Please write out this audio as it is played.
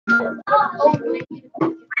Okay.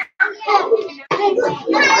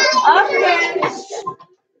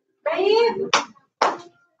 Ready?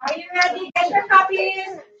 Are you ready? Get your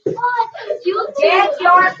copies. Get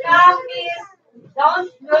your copies. Don't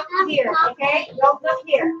look here, okay? Don't look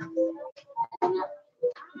here.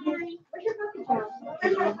 Where's your copy, child?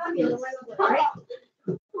 Where's your copy? Right?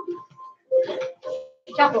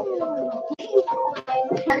 Chapo.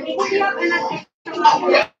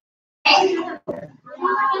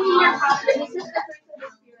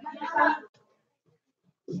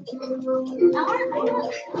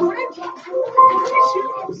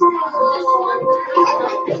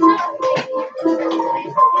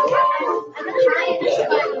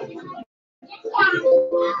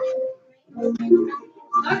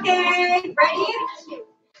 Okay, ready?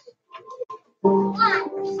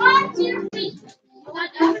 One, two, three.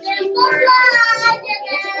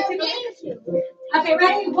 Okay,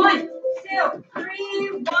 ready? 1, 2, 3,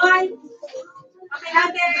 1. Okay,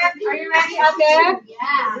 out there. Are you ready out there?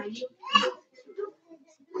 Yeah.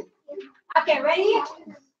 Okay, ready?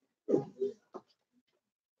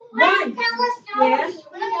 1. Yes.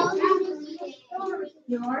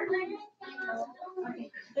 Yours. Okay,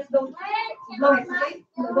 just don't blow it, okay?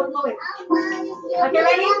 Don't blow it. Okay,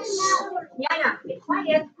 ready? Yana, be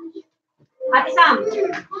quiet. Ate Sam.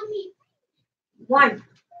 1,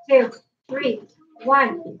 2, 3.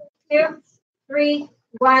 1, 2, 3,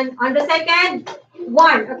 1. On the second,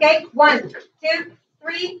 1. Okay, 1, 2,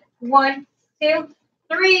 3. 1, 2,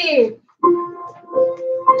 3.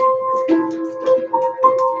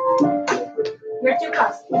 You're too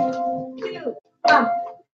close. 2. Come.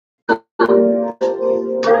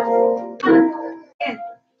 Again.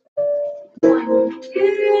 1,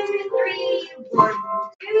 2, 3. 1,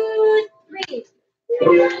 2, 3.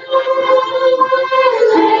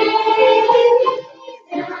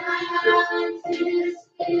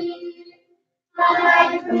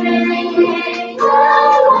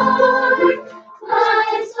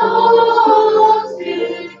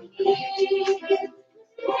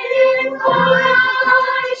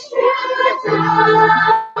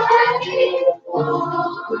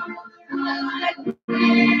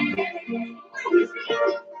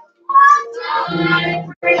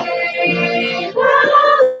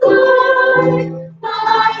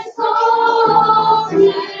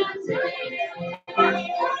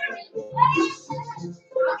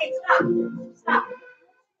 Okay, stop. Stop.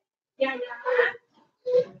 Yana.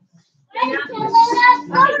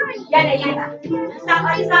 Yana. Yana. Stop. I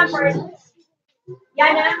stop first.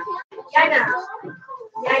 Yana. Yana.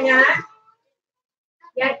 Yana.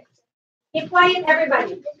 Yana. Keep quiet,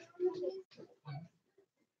 everybody.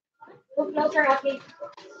 Move closer, okay?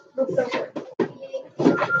 Move closer.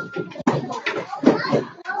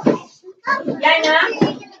 Yana.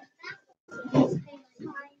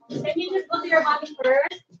 Can you just go to your mommy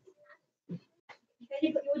first?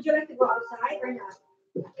 Would you like to go outside or not?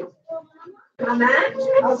 Mama?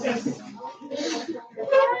 Okay.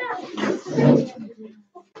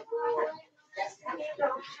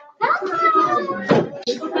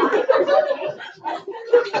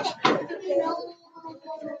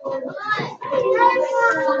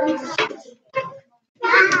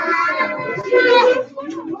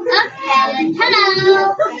 Hello.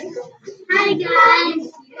 Hi guys.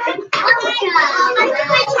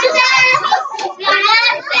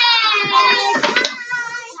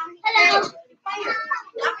 Hello.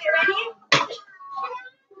 Okay, ready?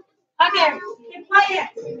 Okay, keep quiet.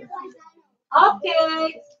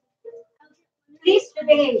 Okay. Please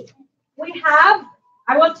behave. We have,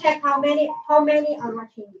 I will check how many are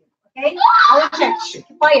watching you. Okay? I will check.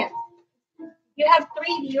 Keep quiet. You have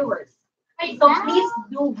 3 viewers. So please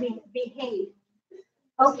do behave.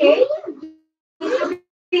 Okay? Please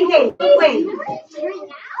behave. Wait.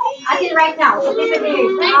 I did right now. So please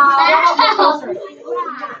behave.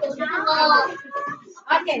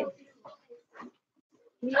 Okay.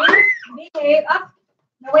 Please behave. Up.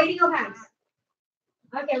 Now waving your hands.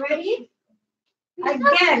 Okay, ready?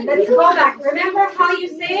 Again, let's go back. Remember how you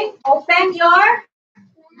sing? Open your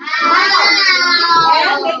mouth.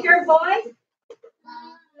 And make your voice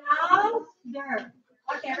louder.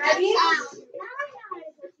 Okay, ready?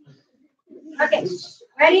 Okay,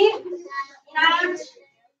 ready? Count.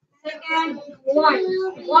 Second.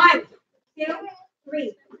 1. 1, 2,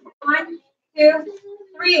 3. 1, 2,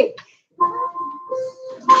 3.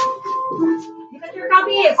 Look at your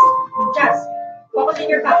copies. Just focus on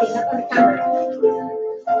your copy, not on the camera.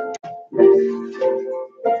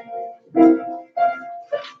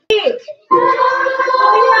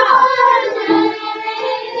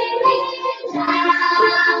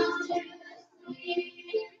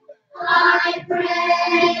 I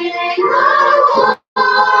pray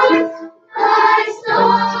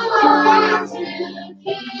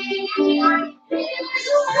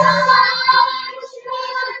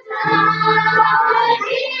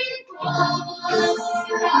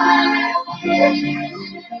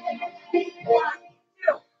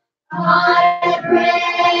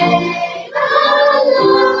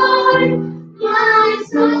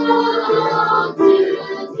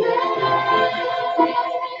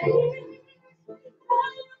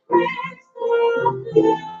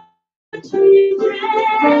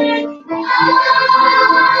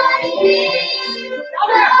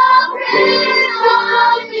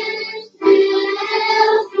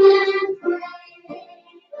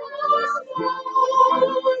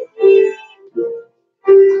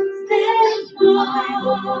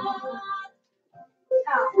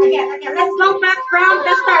Again, let's go back from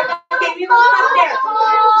the start. Okay, we will stop there.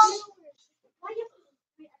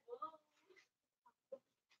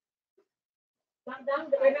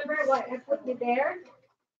 Remember what I put you there?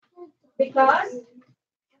 Because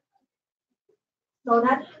so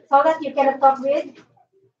that you can talk with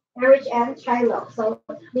Erich and Shiloh. So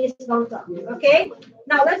please don't talk. Okay?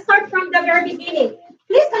 Now let's start from the very beginning.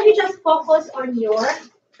 Please can you just focus on your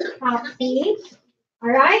copy.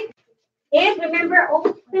 Alright? And remember,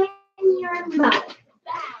 open your mouth.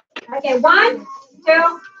 Okay, 1,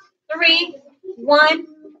 2, 3. 1,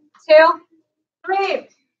 2, 3.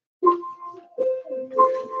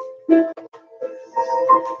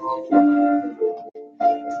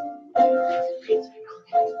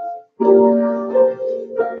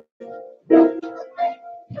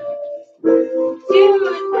 Two,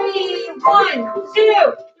 three, 1,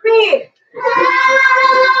 2, 3.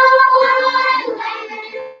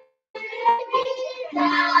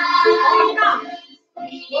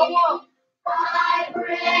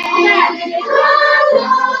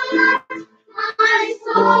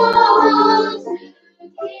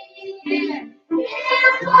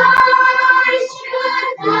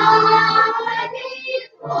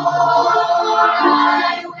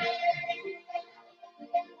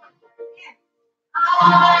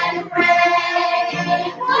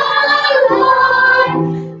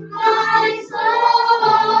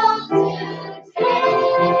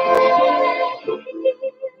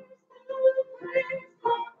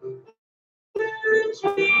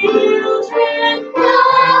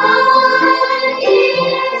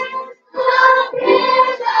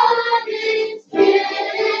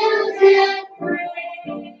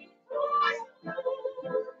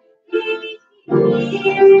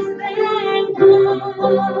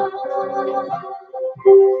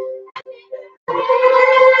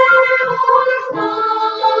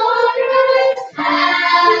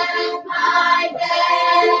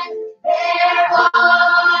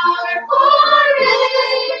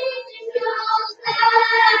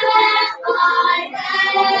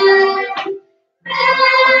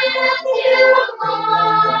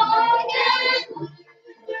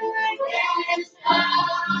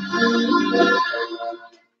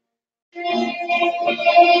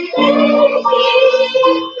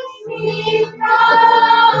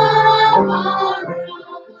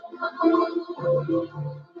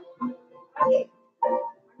 Okay.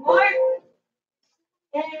 More.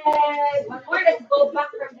 And one more. Let's go back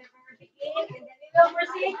from the very beginning, and then we will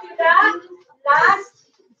proceed to the last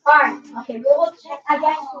part. Okay, we will check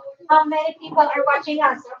again how many people are watching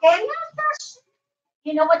us. Okay.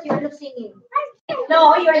 You know what you're singing?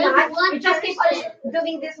 No, you're not. You just keep on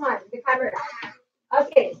doing this one, the camera.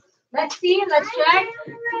 Okay. Let's see. Let's check.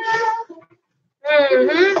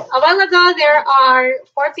 A while ago there are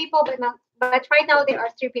 4 people, but right now there are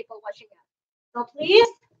 3 people watching us. So please.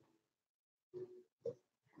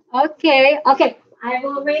 Okay. I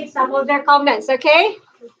will read some of their comments, okay?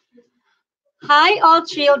 Hi, all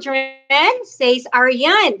children, says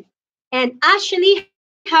Ariane. And Ashley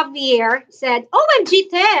Javier said, OMG,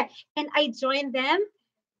 Te, can I join them?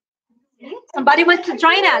 Somebody wants to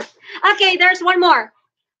join us. Okay, there's one more.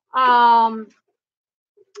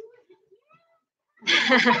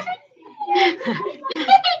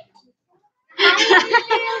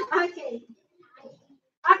 Okay.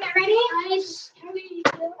 Okay, ready?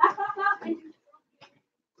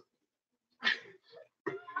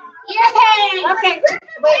 Yay! Okay,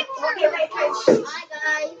 wait. Hi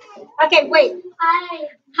guys. Okay, wait. Hi.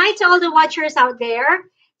 Hi to all the watchers out there.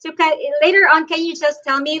 So later on, can you just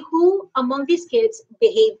tell me who among these kids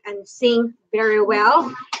behave and sing very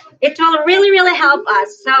well? It will really help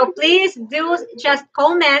us. So please do just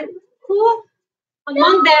comment who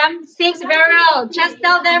among them sings very well. Just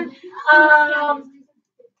tell them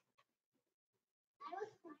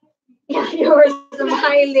Yeah, you were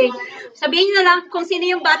smiling. Sabihin niyo na lang kung sino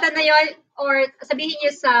yung bata na yon or sabihin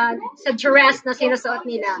niyo sa dress na sinusuot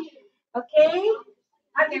nila. Okay?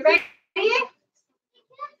 Okay, ready?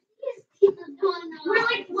 We're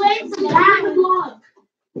like playing some basketball.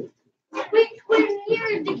 Wait,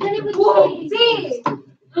 here, the kid was See?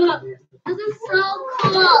 This is so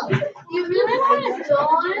cool. You really want to go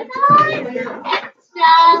on that?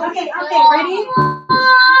 Okay, ready?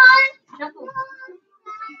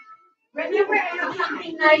 Remember, I have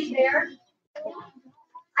something nice there.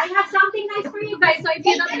 I have something nice for you guys, so if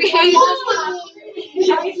you don't behave,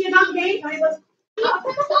 if you don't behave, I will. Oh,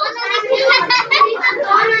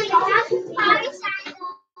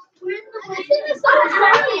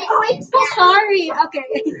 I'm so sorry. Okay.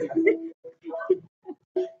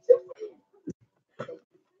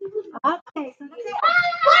 Okay, so that's it.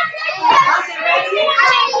 Okay, ready?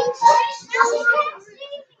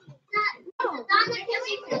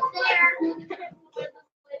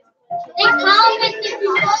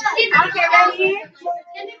 Okay, ready?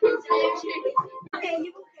 Okay, you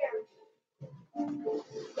go there.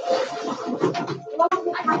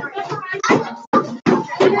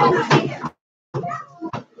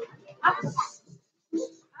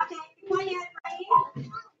 Okay, quiet, ready?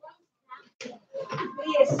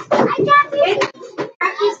 Please. It's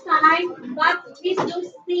practice time, but please do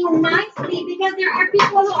sing nicely because there are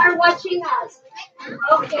people who are watching us.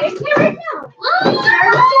 Okay, here we go.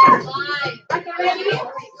 Okay, ready?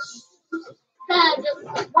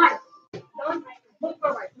 One. Don't move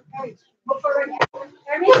forward. Move forward.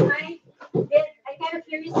 Hermes, I cannot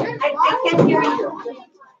hear you. I can't hear you.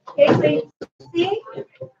 Okay, so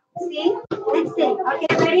sing, and sing.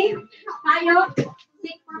 Okay, ready? Tayo,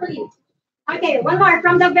 sing properly. Okay, one more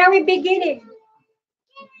from the very beginning.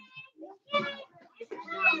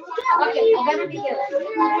 Okay, I'm gonna be here.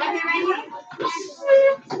 Okay, ready?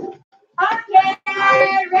 Okay,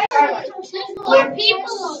 ready? More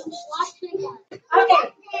people watching us. Okay,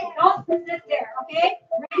 don't sit there. Okay,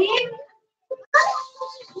 ready?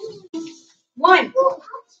 One.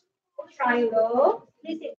 Triangle.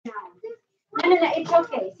 Please sit down. No, it's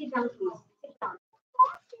okay. Sit down, please. Sit down.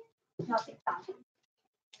 No, sit down.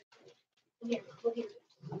 Here, go here.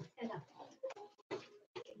 Stand up.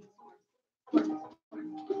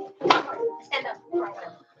 Stand up. No.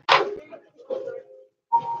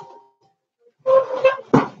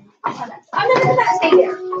 Stay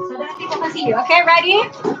there. So that people can see you. Okay, ready?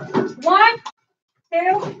 1,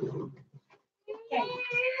 2. Okay.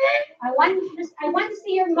 I want to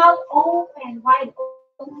see your mouth open, wide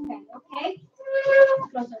open. Okay.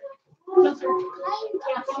 Closer.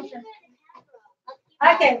 Yeah, closer.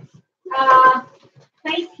 Okay.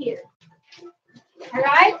 Place here. All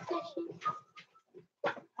right.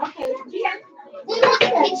 Okay.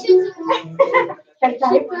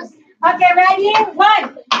 Okay, ready?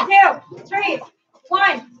 1, 2, 3.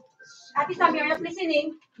 1. Ate Sam, you're not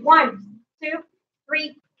listening. 1, 2,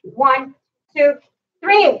 3. 1, 2,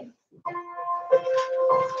 3.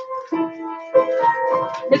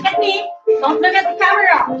 Look at me. Don't look at the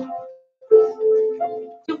camera.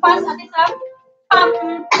 Too fast, Ate Sam. Pump,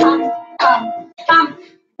 pump, pump, pump.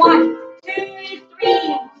 1, 2,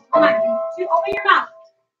 3. 1, 2. Open your mouth.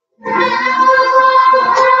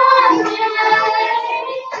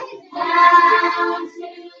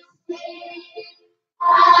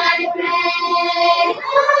 I pray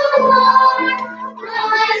the Lord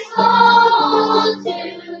my soul to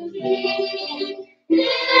keep.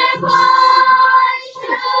 If I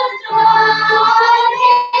should die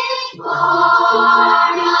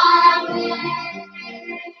far away,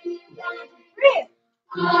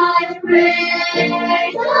 I pray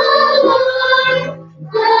the Lord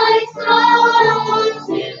my soul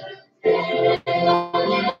to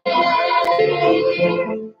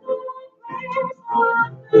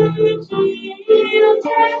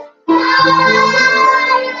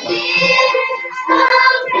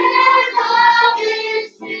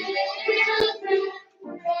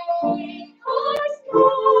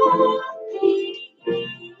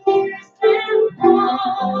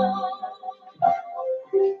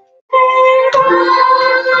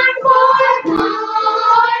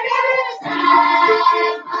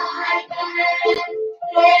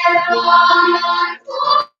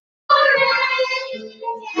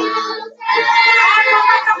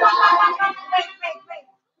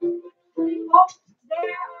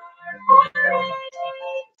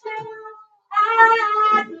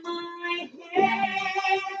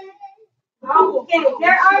Okay,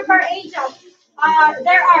 there are four angels.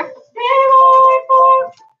 There are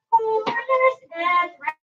four corners and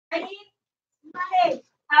ready? Okay,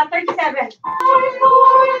 37.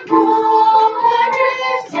 Four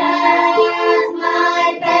corners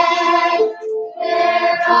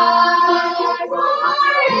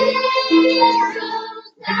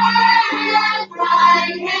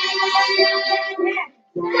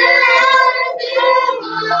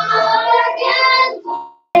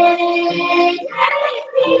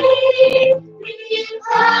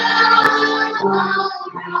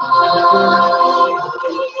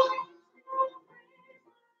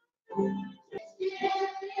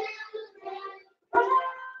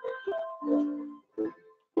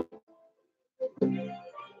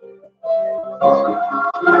Let's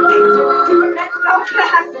go back.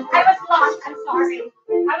 I was lost. I'm sorry.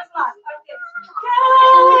 I was lost. Okay.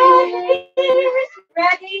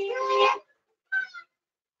 Ready?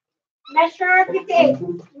 Measure 58.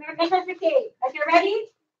 Measure 58. Are you ready?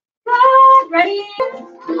 Good. Ready?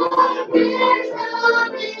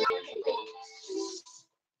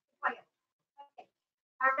 Quiet. Okay.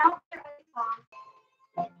 Our doctor is on.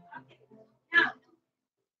 Okay. Now,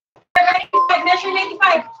 ready? Measure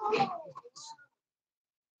 95.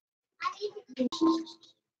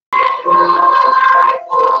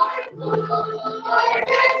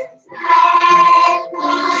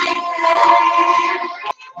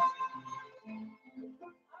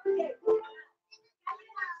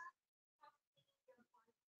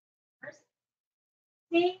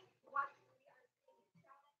 See what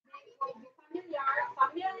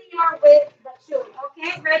familiar with the tune.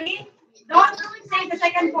 Okay, ready? Don't say the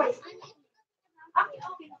second voice.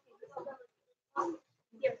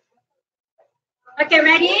 Okay,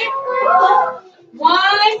 ready? 1,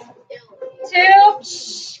 2.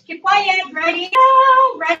 Shh, keep quiet. Ready?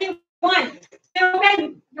 Ready? 1, 2.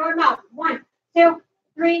 Open your mouth. 1, 2,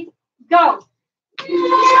 3. Go.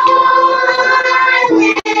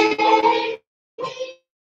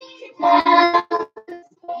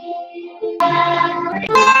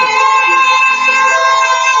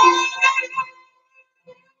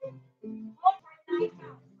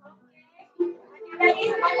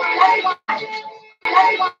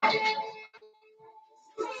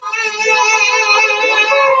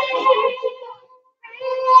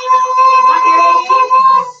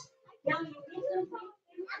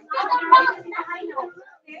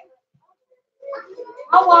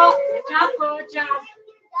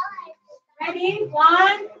 Ready?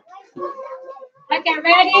 1. Okay,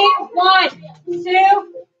 ready? 1,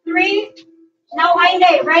 2, 3. Now I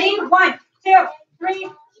lay. Ready? 1, 2, 3.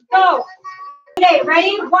 Go. Lay.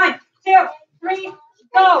 Ready? 1, 2, 3.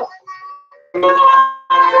 Go.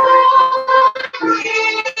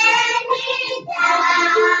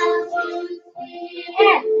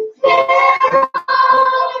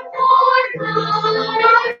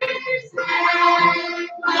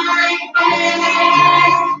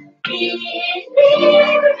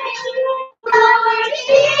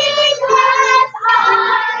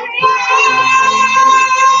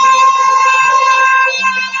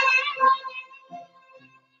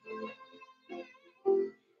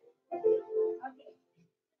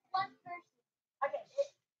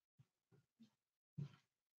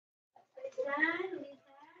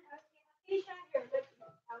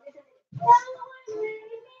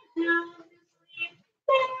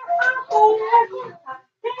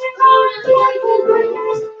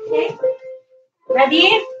 Okay.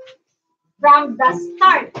 Ready? From the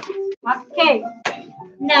start. Okay.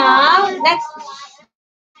 Now let's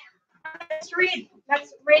read.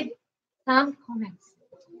 Let's read some comments.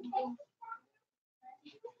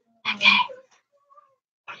 Okay.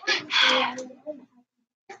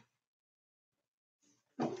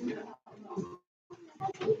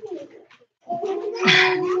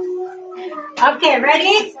 Okay,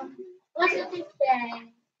 ready? What did they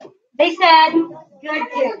say? They said good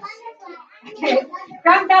kids. Okay.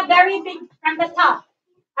 From the top.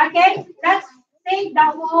 Okay, let's sing the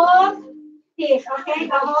whole piece. Okay,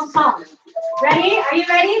 the whole song. Ready? Are you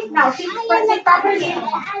ready? Now sing properly.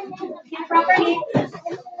 Sing properly.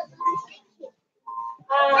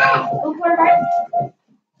 Go forward.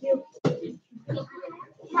 You.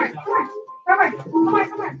 Come on.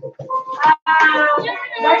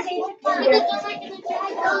 Darcy. Okay.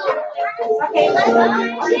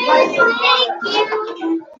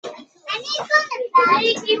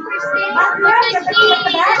 Thank you for saying the Thank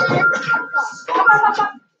you.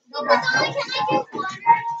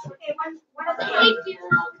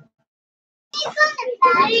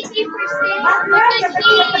 Thank you for saying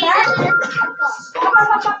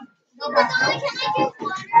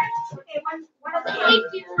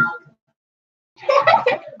Thank you.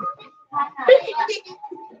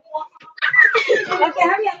 Okay,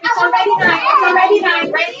 hurry up. It's already 9. It's already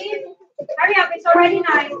 9. Ready? Hurry up. It's already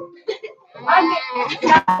 9.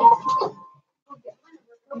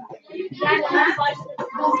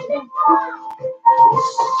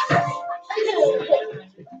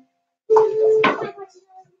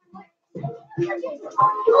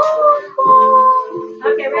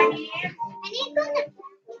 Okay, ready?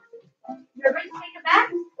 You're going to take a bath?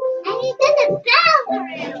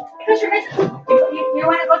 Because you're going you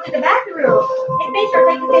want to go to the bathroom. It means you're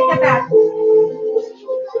going to take a bath.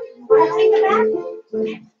 Want to take a bath?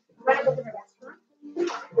 You want to go to the bathroom?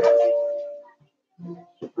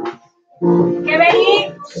 Okay, ready?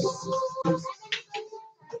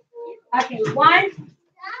 Okay, one.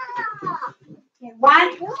 Okay,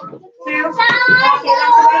 1, 2. Okay, that's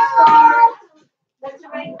the right score. That's the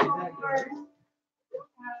right score.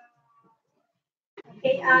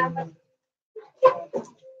 Okay,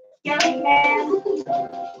 Scary man.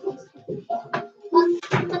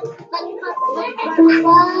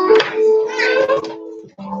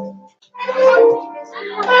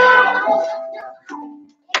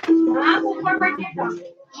 Move forward dito.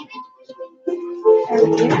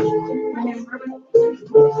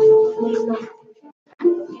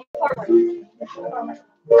 Forward.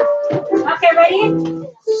 Okay, ready?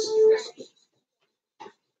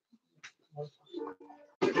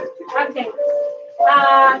 Okay.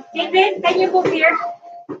 David, can you move here?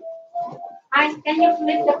 And can you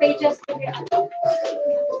flip the pages to here? So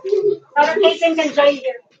that Caitlin can join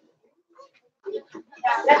here.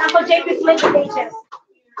 Yeah, let Uncle JP flip the pages.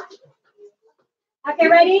 Okay,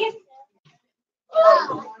 ready?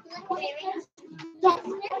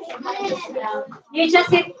 You just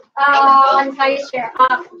sit on Kai's chair,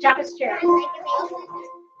 Jacka's chair.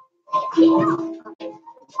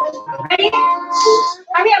 Ready?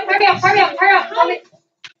 Hurry up, hurry up, hurry up, hurry up.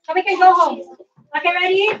 So we can go home. Okay,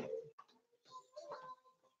 ready?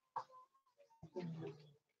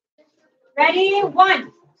 Ready?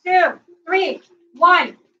 1, 2, 3.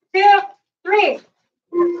 1, 2, 3.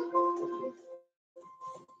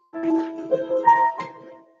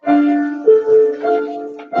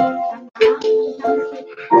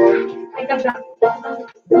 Ay, gabla.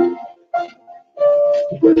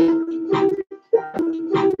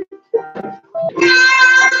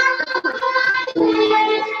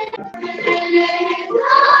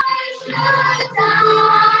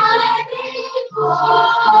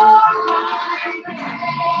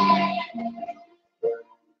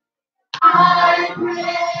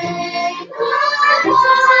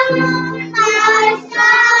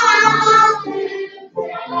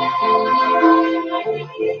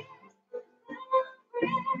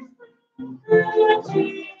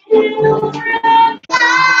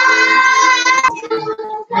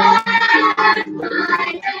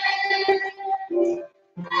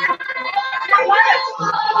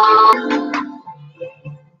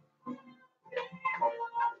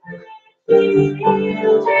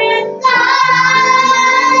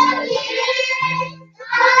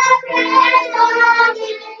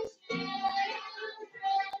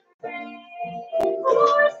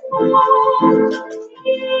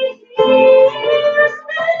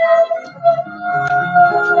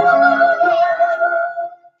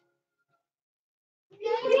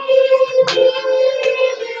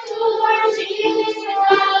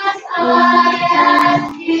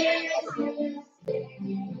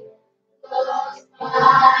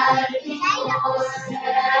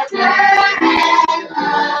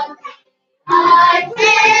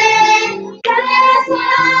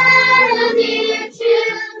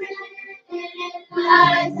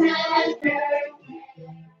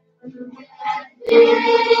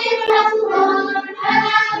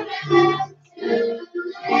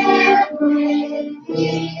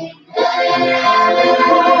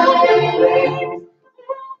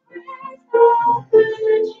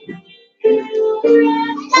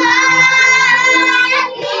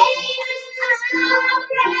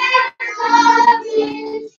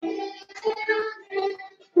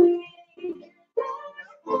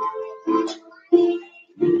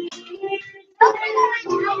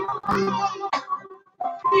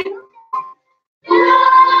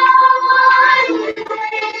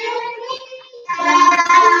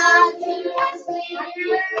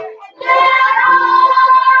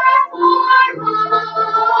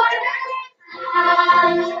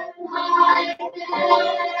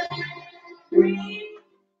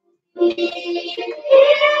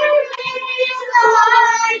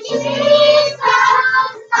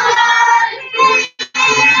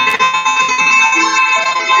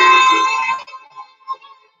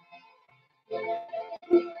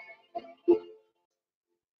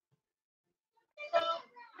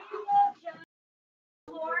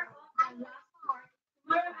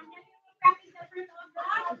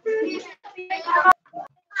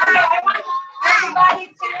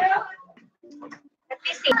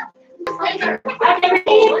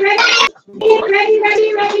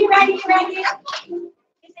 Ready?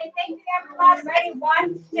 Say thank you, everyone. Ready?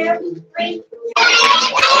 1, 2, 3.